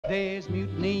There's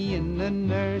mutiny in the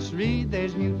nursery,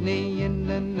 there's mutiny in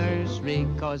the nursery,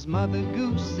 'cause Mother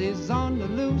Goose is on the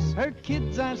loose, her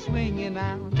kids are swinging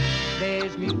out.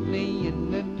 There's mutiny in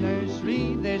the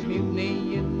nursery, there's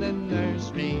mutiny in the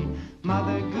nursery,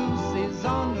 Mother Goose is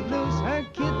on the loose, her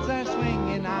kids are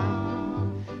swinging out.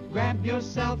 Grab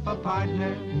yourself a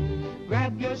partner,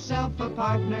 grab yourself a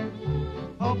partner,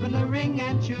 open a ring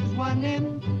and choose one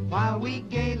in, while we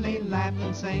gaily laugh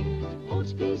and sing.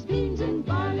 Oats, peas, beans, and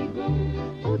barley grow.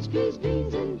 Oats, peas,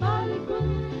 beans, and barley grow.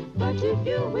 But if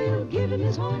you will give him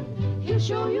his horn, he'll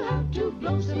show you how to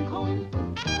blow some corn.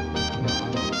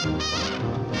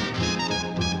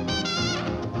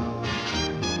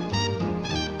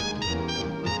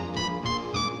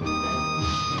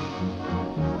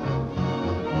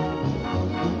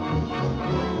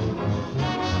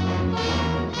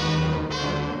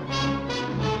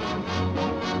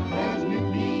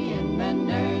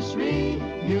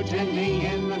 Mutiny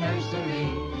in the nursery,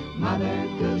 Mother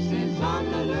Goose is on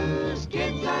the loose,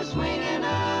 kids are swinging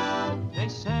out. They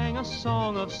sang a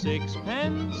song of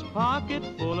sixpence, pocket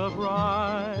full of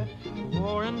rye,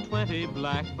 420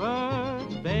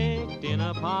 blackbirds baked in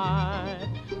a pie.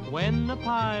 When the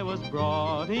pie was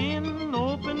brought in,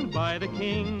 opened by the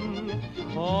king,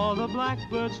 all the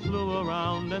blackbirds flew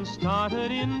around and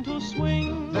started in to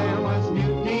swing. There was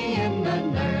mutiny in the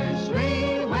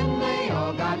nursery when they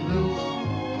all got loose.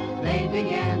 They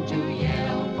began to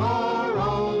yell for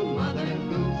old Mother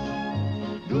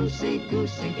Goose. Goosey,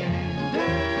 goosey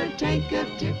gander, take a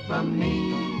tip from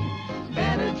me.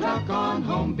 Better truck on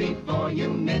home before you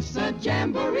miss a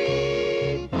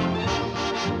jamboree.